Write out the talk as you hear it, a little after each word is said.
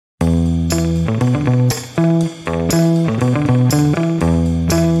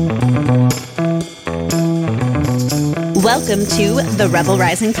Welcome to the Rebel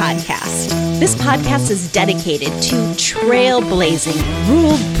Rising Podcast. This podcast is dedicated to trailblazing,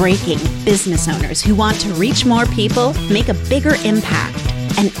 rule-breaking business owners who want to reach more people, make a bigger impact,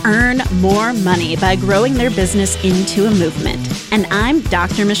 and earn more money by growing their business into a movement. And I'm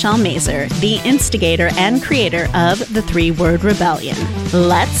Dr. Michelle Mazur, the instigator and creator of the 3-Word Rebellion.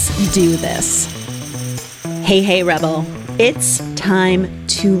 Let's do this. Hey, Rebel. It's time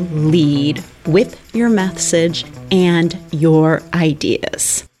to lead with your message and your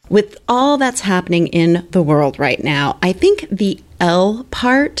ideas. With all that's happening in the world right now, I think the L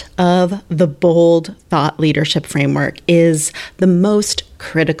part of the BOLD thought leadership framework is the most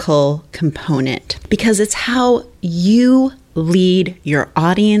critical component because it's how you lead your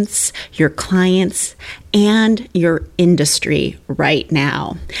audience, your clients, and your industry right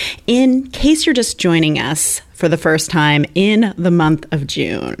now. In case you're just joining us for the first time in the month of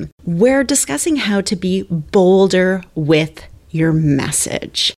June, we're discussing how to be bolder with your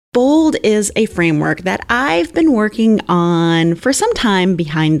message. BOLD is a framework that I've been working on for some time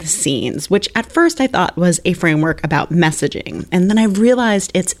behind the scenes, which at first I thought was a framework about messaging. And then I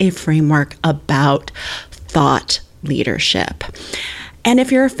realized it's a framework about thought leadership. And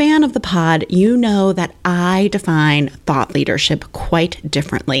if you're a fan of the pod, you know that I define thought leadership quite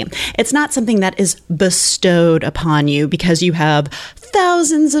differently. It's not something that is bestowed upon you because you have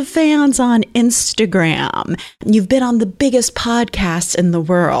thousands of fans on Instagram. You've been on the biggest podcasts in the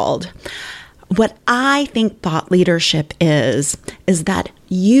world. What I think thought leadership is that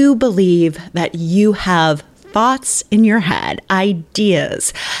you believe that you have thoughts in your head,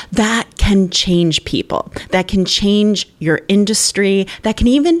 ideas that can change people, that can change your industry, that can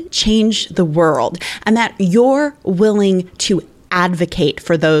even change the world, and that you're willing to advocate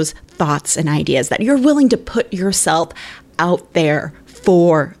for those thoughts and ideas, that you're willing to put yourself out there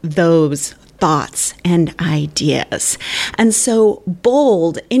for those thoughts and ideas. And so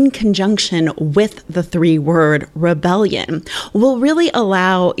BOLD, in conjunction with the 3-Word Rebellion, will really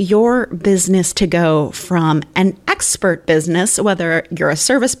allow your business to go from an expert business, whether you're a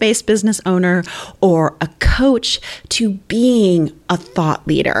service-based business owner or a coach, to being a thought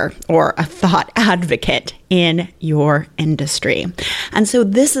leader or a thought advocate in your industry. And so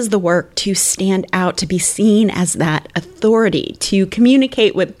this is the work to stand out, to be seen as that authority, to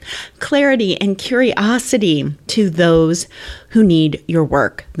communicate with clarity and curiosity to those who need your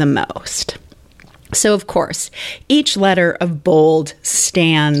work the most. So of course, each letter of BOLD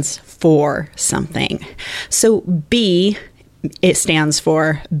stands for something. So B, it stands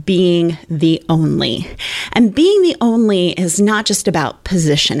for being the only. And being the only is not just about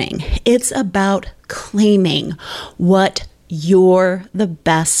positioning. It's about claiming what you're the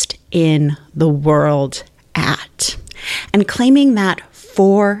best in the world at. And claiming that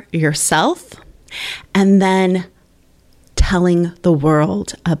for yourself and then telling the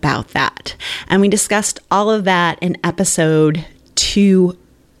world about that. And we discussed all of that in episode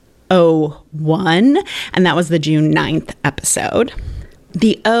 201, and that was the June 9th episode.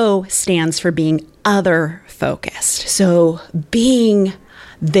 The O stands for being other focused. So being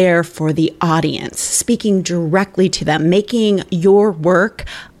there for the audience, speaking directly to them, making your work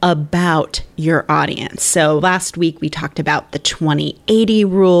about your audience. So last week we talked about the 20-80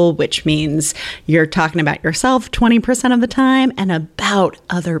 rule, which means you're talking about yourself 20% of the time and about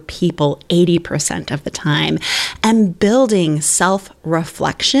other people 80% of the time, and building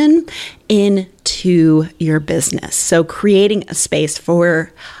self-reflection into your business. So creating a space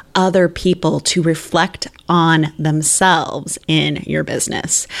for other people to reflect on themselves in your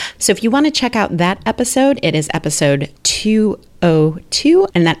business. So if you want to check out that episode, it is episode 202,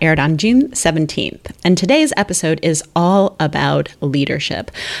 and that aired on June 17th. And today's episode is all about leadership,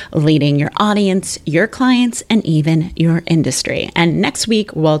 leading your audience, your clients, and even your industry. And next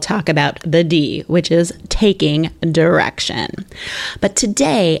week, we'll talk about the D, which is taking direction. But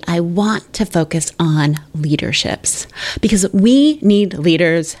today, I want to focus on leaderships because we need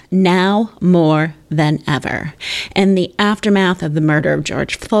leaders now more than ever. In the aftermath of the murder of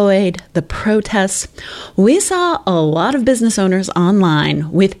George Floyd, the protests, we saw a lot of business owners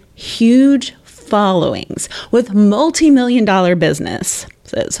online with huge followings, with multi-million-dollar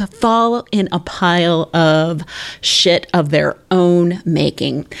businesses fall in a pile of shit of their own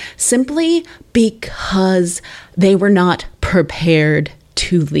making, simply because they were not prepared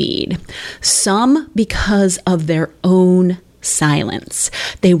to lead. Some because of their own silence.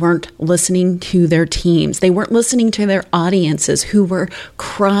 They weren't listening to their teams. They weren't listening to their audiences who were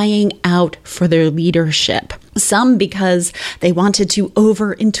crying out for their leadership. Some because they wanted to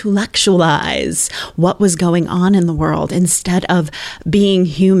over-intellectualize what was going on in the world instead of being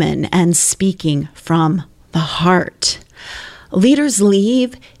human and speaking from the heart. Leaders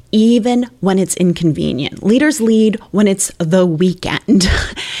leave even when it's inconvenient. Leaders lead when it's the weekend.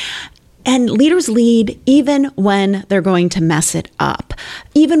 And leaders lead even when they're going to mess it up,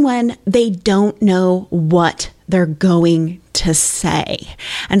 even when they don't know what they're going to say.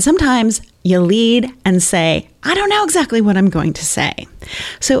 And sometimes you lead and say, I don't know exactly what I'm going to say.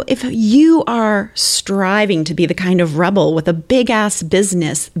 So if you are striving to be the kind of rebel with a big ass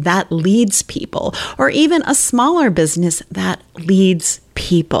business that leads people, or even a smaller business that leads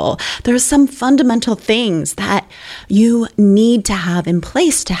people, there's some fundamental things that you need to have in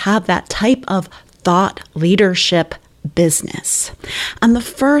place to have that type of thought leadership business. And the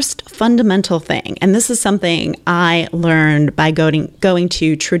first fundamental thing, and this is something I learned by going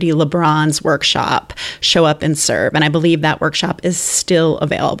to Trudy LeBron's workshop, Show Up and Serve. And I believe that workshop is still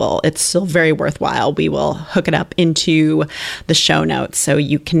available. It's still very worthwhile. We will hook it up into the show notes so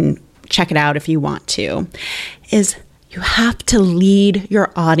you can check it out if you want to, is you have to lead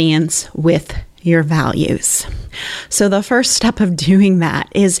your audience with your values. So the first step of doing that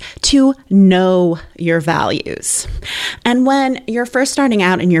is to know your values. And when you're first starting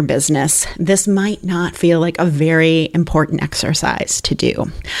out in your business, this might not feel like a very important exercise to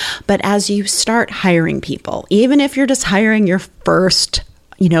do. But as you start hiring people, even if you're just hiring your first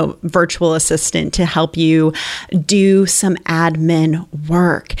virtual assistant to help you do some admin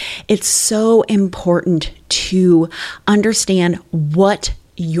work, it's so important to understand what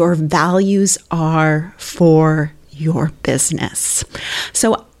your values are for your business.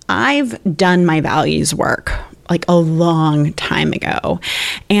 So I've done my values work like a long time ago.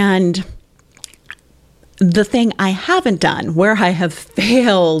 And the thing I haven't done, where I have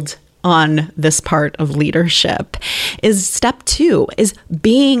failed on this part of leadership, is step 2, is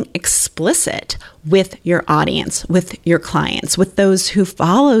being explicit with your audience, with your clients, with those who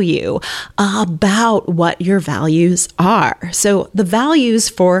follow you about what your values are. So the values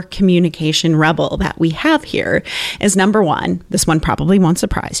for Communication Rebel that we have here is number 1, this one probably won't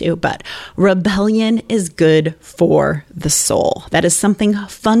surprise you, but rebellion is good for the soul. That is something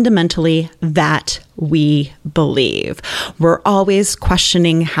fundamentally that we believe. We're always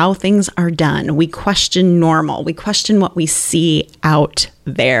questioning how things are done. We question normal. We question what we see out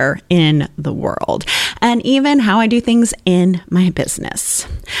there in the world, and even how I do things in my business.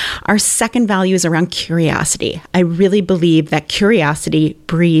 Our second value is around curiosity. I really believe that curiosity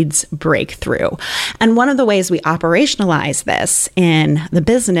breeds breakthrough. And one of the ways we operationalize this in the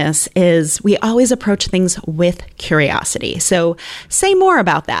business is we always approach things with curiosity. So say more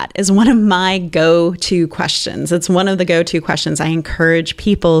about that is one of my go-to questions. It's one of the go-to questions I encourage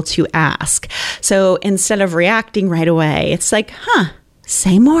people to ask. So instead of reacting right away, it's like,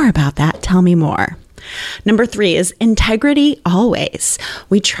 say more about that. Tell me more. Number 3 is integrity always.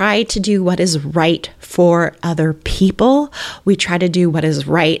 We try to do what is right for other people. We try to do what is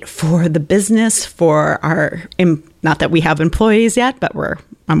right for the business, for our, not that we have employees yet, but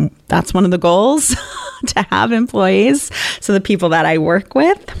that's one of the goals to have employees. So the people that I work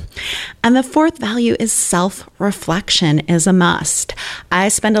with. And the 4th value is self-reflection is a must. I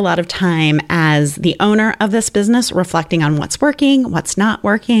spend a lot of time as the owner of this business reflecting on what's working, what's not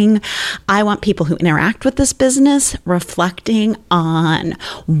working. I want people who interact with this business reflecting on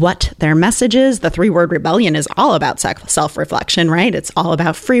what their message is. The 3-word rebellion is all about self-reflection, right? It's all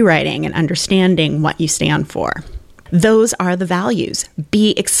about free writing and understanding what you stand for. Those are the values.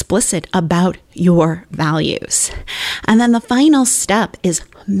 Be explicit about your values. And then the final step is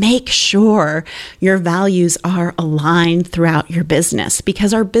make sure your values are aligned throughout your business,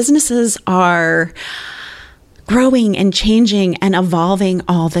 because our businesses are growing and changing and evolving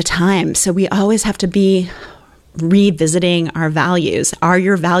all the time. So we always have to be revisiting our values. Are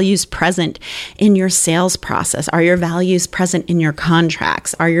your values present in your sales process? Are your values present in your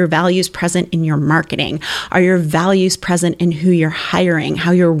contracts? Are your values present in your marketing? Are your values present in who you're hiring,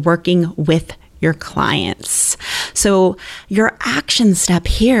 how you're working with your clients? So your action step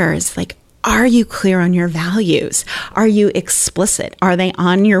here is like, are you clear on your values? Are you explicit? Are they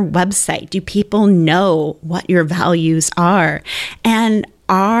on your website? Do people know what your values are? And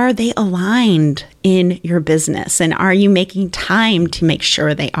are they aligned in your business? And are you making time to make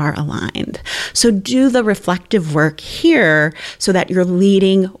sure they are aligned? So do the reflective work here so that you're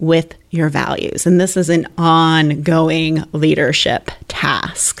leading with your values. And this is an ongoing leadership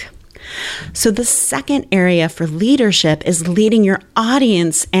task. So the second area for leadership is leading your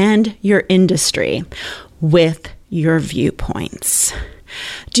audience and your industry with your viewpoints.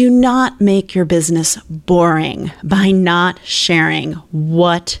 Do not make your business boring by not sharing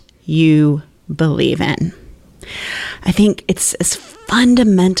what you believe in. I think it's as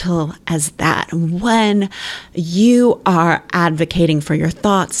fundamental as that. When you are advocating for your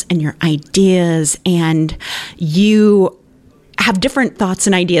thoughts and your ideas, and you have different thoughts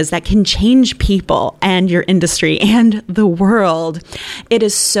and ideas that can change people and your industry and the world, it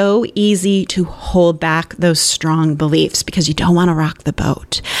is so easy to hold back those strong beliefs because you don't want to rock the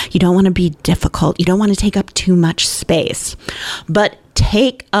boat. You don't want to be difficult. You don't want to take up too much space. But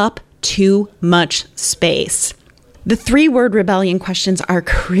take up too much space. The 3-word rebellion questions are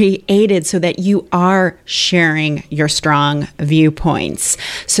created so that you are sharing your strong viewpoints,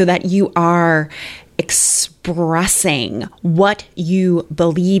 so that you are expressing what you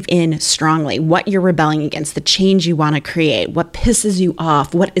believe in strongly, what you're rebelling against, the change you want to create, what pisses you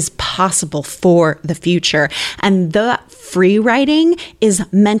off, what is possible for the future. And the free writing is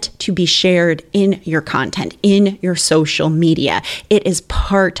meant to be shared in your content, in your social media. It is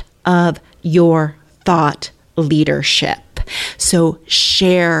part of your thought leadership. So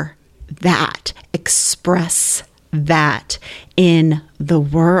share that, express that in the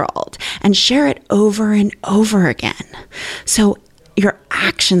world, and share it over and over again. So your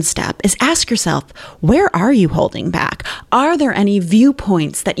action step is ask yourself, where are you holding back? Are there any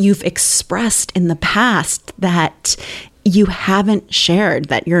viewpoints that you've expressed in the past that you haven't shared,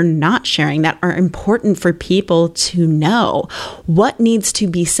 that you're not sharing, that are important for people to know? What needs to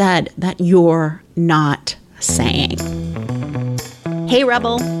be said that you're not saying? Hey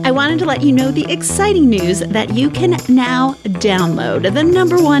Rebel, I wanted to let you know the exciting news that you can now download the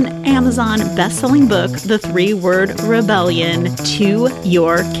 #1 Amazon best-selling book, The 3-Word Rebellion, to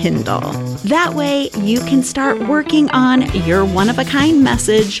your Kindle. That way you can start working on your one-of-a-kind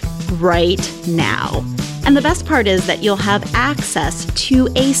message right now. And the best part is that you'll have access to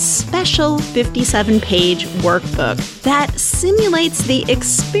a special 57-page workbook that simulates the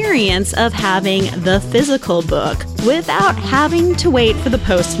experience of having the physical book without having to wait for the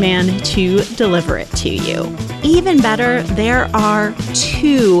postman to deliver it to you. Even better, there are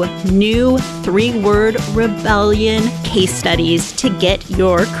 2 new 3-word rebellion case studies to get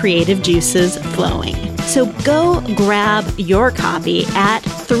your creative juices flowing. So go grab your copy at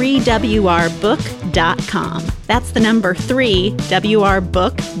 3wrbook.com. That's the number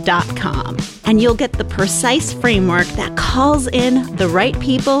 3wrbook.com. And you'll get the precise framework that calls in the right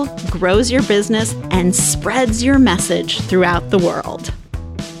people, grows your business, and spreads your message throughout the world.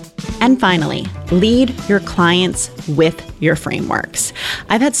 And finally, lead your clients with your frameworks.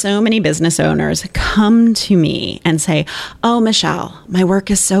 I've had so many business owners come to me and say, oh, Michelle, my work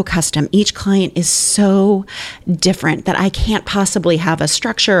is so custom. Each client is so different that I can't possibly have a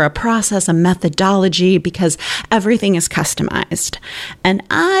structure, a process, a methodology because everything is customized. And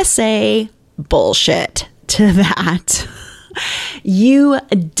I say bullshit to that. You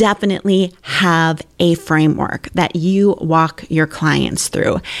definitely have a framework that you walk your clients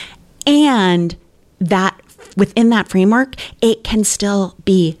through. And that within that framework, it can still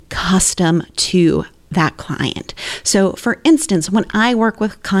be custom to that client. So for instance, when I work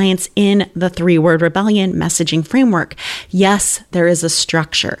with clients in the 3-word rebellion messaging framework, yes, there is a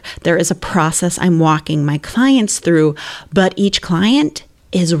structure. There is a process I'm walking my clients through, but each client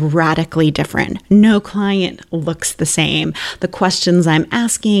is radically different. No client looks the same. The questions I'm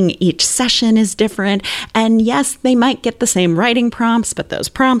asking each session is different. And yes, they might get the same writing prompts, but those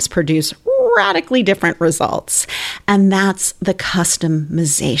prompts produce radically different results. And that's the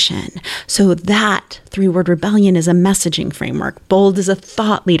customization. So that 3-word rebellion is a messaging framework. BOLD is a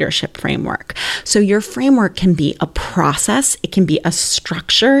thought leadership framework. So your framework can be a process. It can be a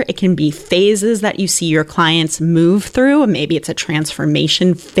structure. It can be phases that you see your clients move through. Maybe it's a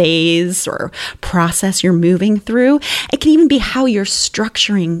transformation phase or process you're moving through. It can even be how you're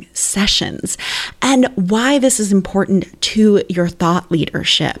structuring sessions. And why this is important to your thought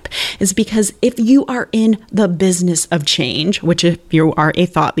leadership is because if you are in the business of change, which if you are a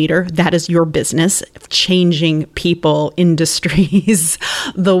thought leader, that is your business, changing people, industries,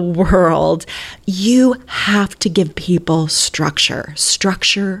 the world, you have to give people structure.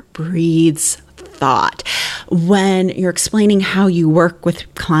 Structure breeds thought. When you're explaining how you work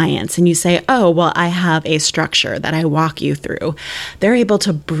with clients and you say, oh, well, I have a structure that I walk you through, they're able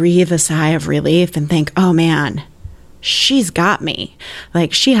to breathe a sigh of relief and think, oh man, she's got me.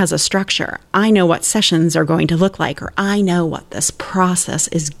 Like, she has a structure. I know what sessions are going to look like, or I know what this process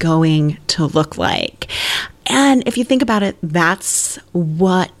is going to look like. And if you think about it, that's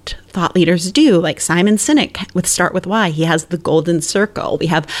what thought leaders do. Like Simon Sinek with Start With Why, he has the golden circle. We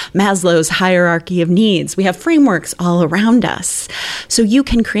have Maslow's hierarchy of needs. We have frameworks all around us. So you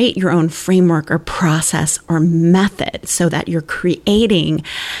can create your own framework or process or method so that you're creating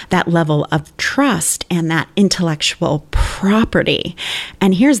that level of trust and that intellectual property.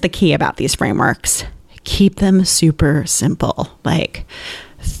 And here's the key about these frameworks. Keep them super simple, like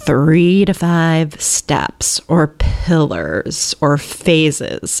 3 to 5 steps or pillars or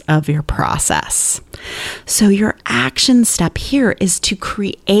phases of your process. So your action step here is to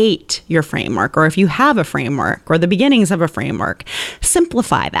create your framework, or if you have a framework or the beginnings of a framework,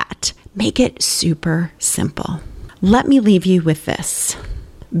 simplify that. Make it super simple. Let me leave you with this.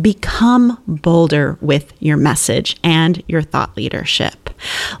 Become bolder with your message and your thought leadership.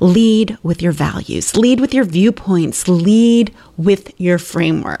 Lead with your values. Lead with your viewpoints. Lead with your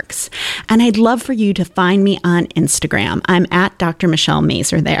frameworks. And I'd love for you to find me on Instagram. I'm at Dr. Michelle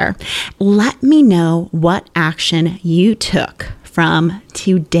Mazur there. Let me know what action you took from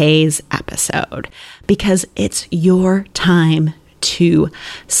today's episode, because it's your time to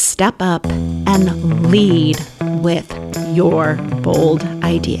step up and lead with your bold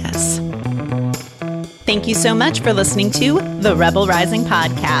ideas. Thank you so much for listening to the Rebel Rising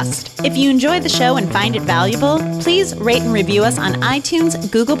Podcast. If you enjoyed the show and find it valuable, please rate and review us on iTunes,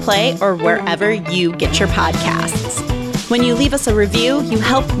 Google Play, or wherever you get your podcasts. When you leave us a review, you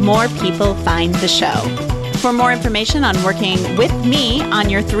help more people find the show. For more information on working with me on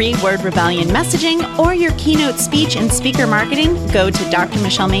your 3-word rebellion messaging or your keynote speech and speaker marketing, go to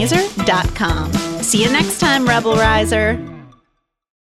drmichellemazur.com. See you next time, Rebel Riser.